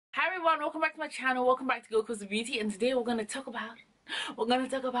everyone, welcome back to my channel. Welcome back to Goldcoastdebuty, and today we're gonna talk about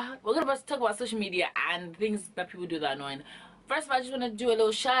social media and things that people do that are annoying. First of all, I just want to do a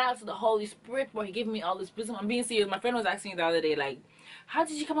little shout out to the Holy Spirit for He gave me all this wisdom. I'm being serious. My friend was asking me the other day, like, how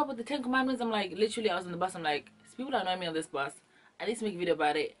did you come up with the 10 commandments? I'm like, literally, I was on the bus. I'm like, people that annoy me on this bus, I need to make a video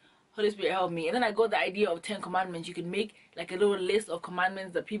about it. Holy Spirit help me. And then I got the idea of 10 commandments. You could make like a little list of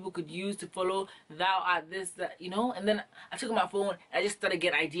commandments that people could use to follow. Thou art this, that, you know. And then I took my phone and I just started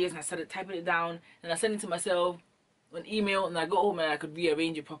getting ideas and I started typing it down and I sent it to myself on email, and I go home and I could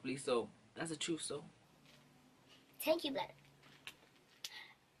rearrange it properly. So that's the truth. So thank you, brother.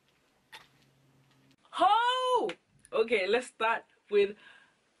 Oh, okay, let's start with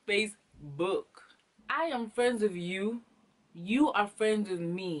Facebook. I am friends with you. You are friends with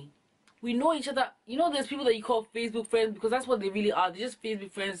me. We know each other. You know, there's people that you call Facebook friends because that's what they really are. They're just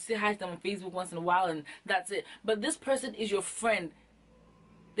Facebook friends. Say hi to them on Facebook once in a while and that's it. But this person is your friend.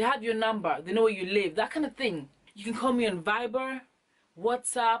 They have your number. They know where you live. That kind of thing. You can call me on Viber,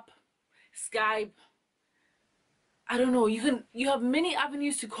 WhatsApp, Skype. I don't know. You have many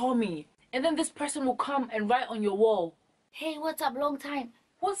avenues to call me. And then this person will come and write on your wall, Hey, what's up? Long time.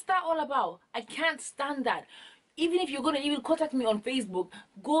 what's that all about? I can't stand that. Even if you're gonna even contact me on Facebook,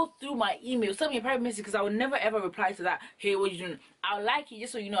 go through my email, send me a private message, because I will never ever reply to that. Hey, what you doing? I'll like it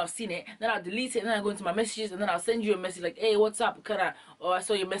just so you know I've seen it. Then I'll delete it, and then I'll go into my messages, and then I'll send you a message like, hey, what's up? Kinda, or I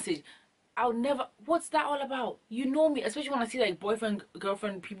saw your message. I'll never. What's that all about? You know me, especially when I see like boyfriend,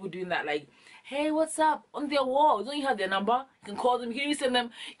 girlfriend people doing that. Like, hey, what's up? On their wall. Don't you have their number? You can call them. You can even send them.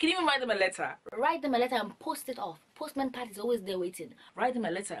 You can even write them a letter. Write them a letter and post it off. Postman Pat is always there waiting. Write them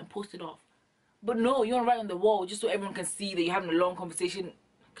a letter and post it off. But no, you want to write on the wall just so everyone can see that you're having a long conversation.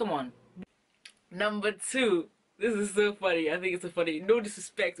 Come on. Number 2. This is so funny. I think it's so funny. No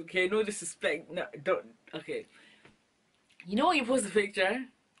disrespect, okay? No disrespect. No, don't. Okay. You know when you post a picture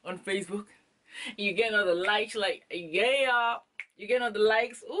on Facebook and you get all the likes, like, yeah, you get all the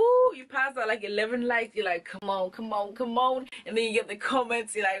likes. Ooh, you pass out like 11 likes. You're like, come on, come on, come on. And then you get the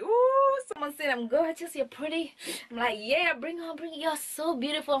comments. You're like, ooh, someone said I'm gorgeous, you're pretty. I'm like, yeah, bring her, bring it. You're so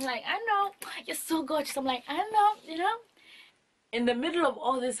beautiful. I'm like, I know. You're so gorgeous. I'm like, I know, you know. In the middle of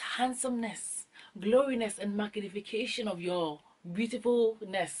all this handsomeness, gloriness, and magnification of your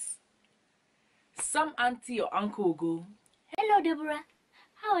beautifulness, some auntie or uncle will go, Hello, Deborah.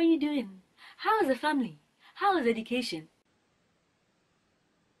 How are you doing? How is the family? How is education?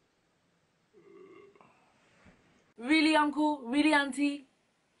 really, uncle? Really, auntie?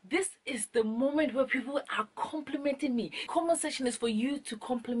 This is the moment where people are complimenting me. Comment section is for you to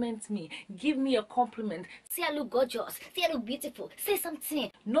compliment me. Give me a compliment. Say I look gorgeous. Say I look beautiful. Say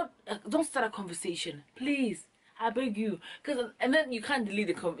something. Not don't start a conversation, please. I beg you. And then you can't delete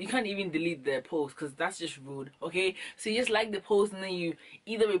you can't even delete the post because that's just rude. Okay, so you just like the post and then you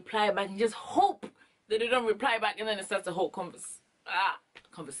either reply back and just hope that they don't reply back, and then it starts a whole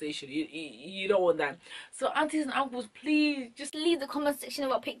conversation. You don't want that. So aunties and uncles, please just Leave the comment section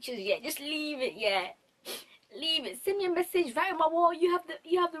of our pictures, yeah. Just leave it, yeah. Leave it. Send me a message. Write on my wall. You have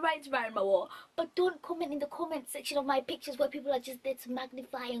the right to write on my wall. But don't comment in the comment section of my pictures where people are just there to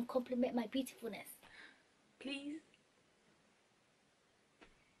magnify and compliment my beautifulness. please.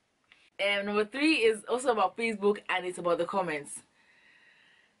 Number 3 is also about Facebook, and it's about the comments.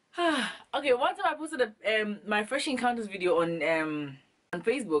 Okay, one time I posted my Fresh Encounters video on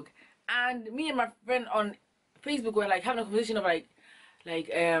Facebook, and me and my friend on Facebook were like having a conversation of like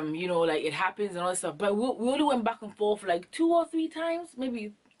you know, like it happens and all that stuff, but we only went back and forth like 2 or 3 times, maybe.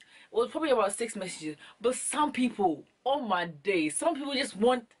 It was probably about 6 messages. But some people, oh my days, some people just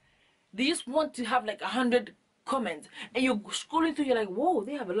want to have like 100 comments, and you're scrolling through, you're like, whoa,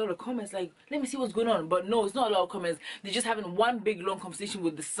 they have a lot of comments, like, let me see what's going on. But no, it's not a lot of comments. They're just having one big long conversation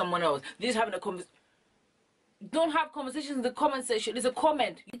with someone else. They're just having a conversation. Don't have conversations in the comment section. It's a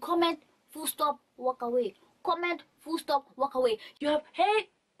comment. You comment, full stop, walk away. Comment, full stop, walk away. You have, hey,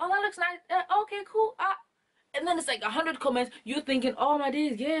 oh, that looks nice, okay, cool, and then it's like 100 comments. You're thinking, oh my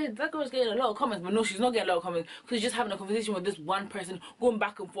days, yeah, that girl's getting a lot of comments. But no, she's not getting a lot of comments because she's just having a conversation with this one person, going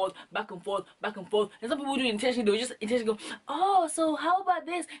back and forth, back and forth, back and forth. And some people do it intentionally. They'll just intentionally go, oh, so how about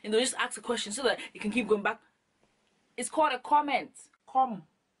this? And they'll just ask a question so that it can keep going back. It's called a comment.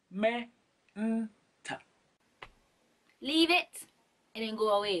 Leave it and then go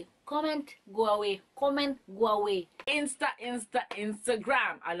away. Comment, go away. Comment, go away. Instagram.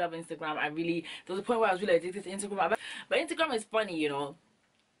 I love Instagram. There was a point where I was really addicted to Instagram. But Instagram is funny, you know.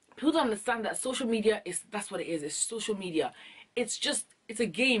 People don't understand that social media that's what it is. It's social media. It's a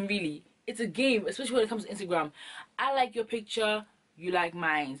game, really. It's a game, especially when it comes to Instagram. I like your picture, you like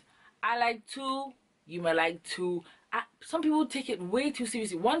mine. I like 2, you might like 2. some people take it way too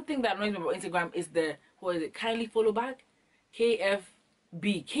seriously. One thing that annoys me about Instagram is the, what is it, kindly follow back? KFB.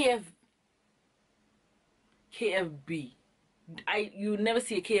 You never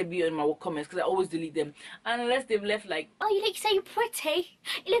see a KFB in my comments because I always delete them unless they've left like, oh, you look so pretty.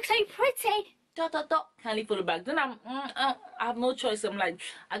 You look so pretty. ... kindly follow back. Then I have no choice. I'm like,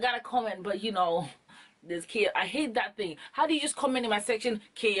 I gotta comment, but you know, there's I hate that thing. How do you just comment in my section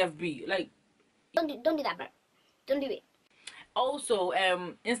KFB? Like, don't do that, bro. Don't do it. Also,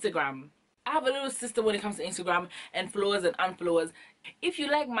 Instagram. I have a little system when it comes to Instagram and followers and unfollowers. If you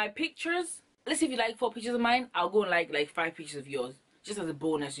like my pictures, let's say if you like 4 pictures of mine, I'll go and like 5 pictures of yours, just as a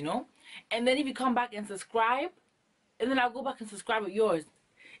bonus, you know. And then if you come back and subscribe, and then I'll go back and subscribe with yours.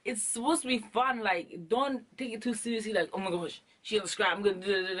 It's supposed to be fun. Like, don't take it too seriously. Like, oh my gosh, she subscribed, I'm gonna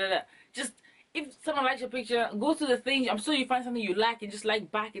do. Just, if someone likes your picture, go to the thing. I'm sure you find something you like and just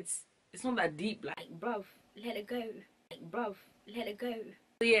like back. It's not that deep. Like, bruv, let it go. Like, bruv, let it go.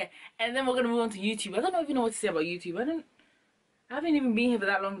 So yeah, and then we're gonna move on to YouTube. I don't know if you know what to say about YouTube. I haven't even been here for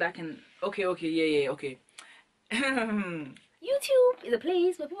that long that I can. Okay, okay. YouTube is a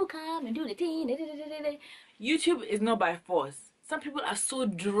place where people come and do the thing. YouTube is not by force. Some people are so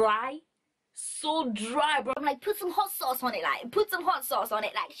dry, bro. I'm like, put some hot sauce on it, like, put some hot sauce on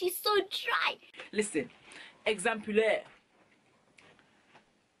it, like, she's so dry. Listen, exemplaire.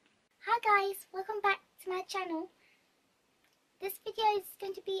 Hi guys, welcome back to my channel. This video is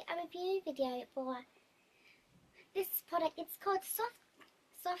going to be a review video for this product. It's called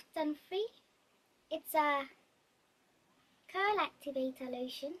Soft and Free. It's a curl activator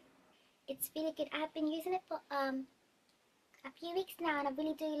lotion. It's really good. I've been using it for a few weeks now and I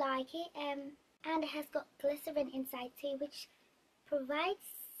really do like it. And it has got glycerin inside too, which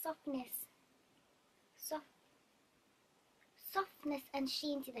provides softness and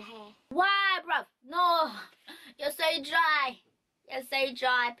sheen to the hair. Why, bruv? No, you're so dry. You're so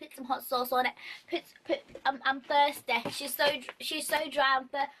dry. Put some hot sauce on it. I'm thirsty. She's so dry.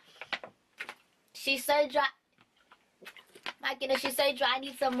 She's so dry. My goodness, she's so dry. I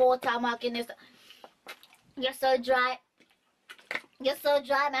need some water. My goodness, you're so dry. You're so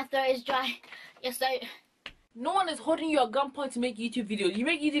dry. My throat is dry. You're so. No one is holding you at gunpoint to make YouTube videos. You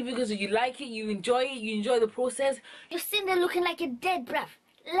make YouTube videos because you like it, you enjoy the process. You're sitting there looking like you're dead, bruv.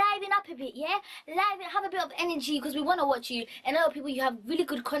 Liven up a bit, yeah? Have a bit of energy because we want to watch you. And other people, you have really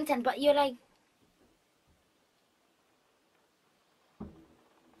good content, but you're like...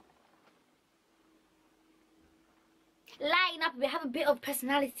 Lighten up a bit, have a bit of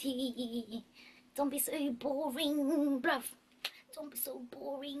personality. Don't be so boring, bruv. Don't be so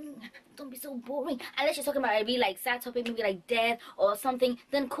boring. Don't be so boring. Unless you're talking about maybe like sad topic, maybe like death or something,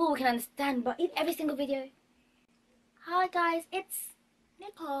 then cool, we can understand. But in every single video. Hi guys, it's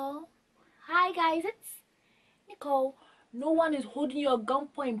Nicole. Hi guys, it's Nicole. No one is holding you at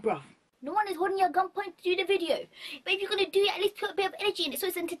gunpoint, bruv. No one is holding you at gunpoint to do the video. But if you're gonna do it, at least put a bit of energy in it so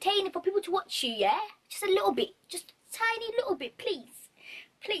it's entertaining for people to watch you, yeah? Just a little bit. Just a tiny little bit, please.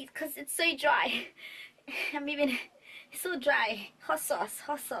 Please, because it's so dry. I'm even... It's so dry. Hot sauce.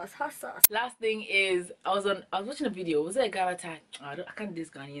 Last thing is, I was watching a video. Was it a Ghana tag? Oh, I can't diss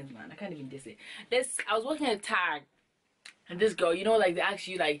Ghanaians, man. I can't even diss it. I was watching a tag, and this girl, you know, like they ask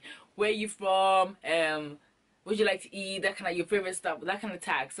you like where you from, what you like to eat, that kind of your favorite stuff, that kind of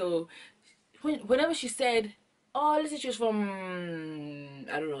tag. So whenever she said, oh, listen, she was from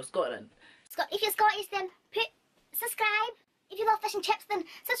I don't know, Scotland. If you're Scottish, then subscribe. If you love fashion chips, then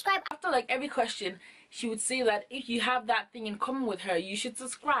subscribe. After like every question, she would say that if you have that thing in common with her, you should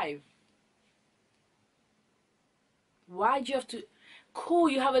subscribe. Why do you have to? Cool,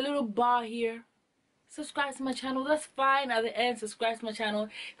 you have a little bar here. Subscribe to my channel. That's fine. At the end, subscribe to my channel.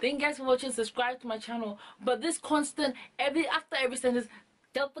 Thank you guys for watching. Subscribe to my channel. But this constant, after every sentence,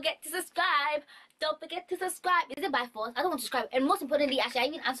 don't forget to subscribe. Don't forget to subscribe. Is it by force? I don't want to subscribe. And most importantly, actually, I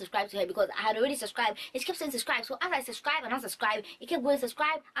even unsubscribed to her because I had already subscribed. It kept saying subscribe. So as I subscribe and unsubscribe, it kept going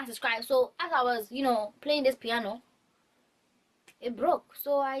subscribe, unsubscribe. So as I was, you know, playing this piano, it broke.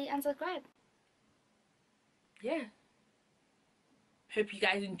 So I unsubscribed. Yeah. Hope you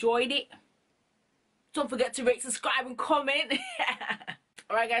guys enjoyed it. Don't forget to rate, subscribe, and comment.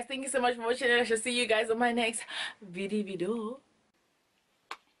 Alright guys, thank you so much for watching, and I shall see you guys on my next video.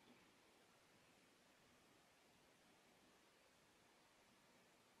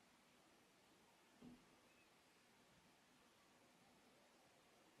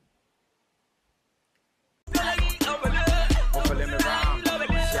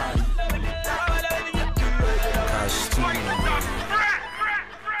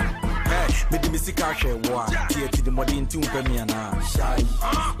 Hey, share war. Here to the modern tune Pemiana. Shy.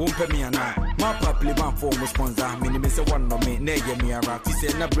 Pemiana. My papa man for sponsor. Minimum one no me. Nay, me around. He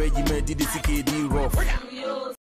said, na bread you made the CKD rough.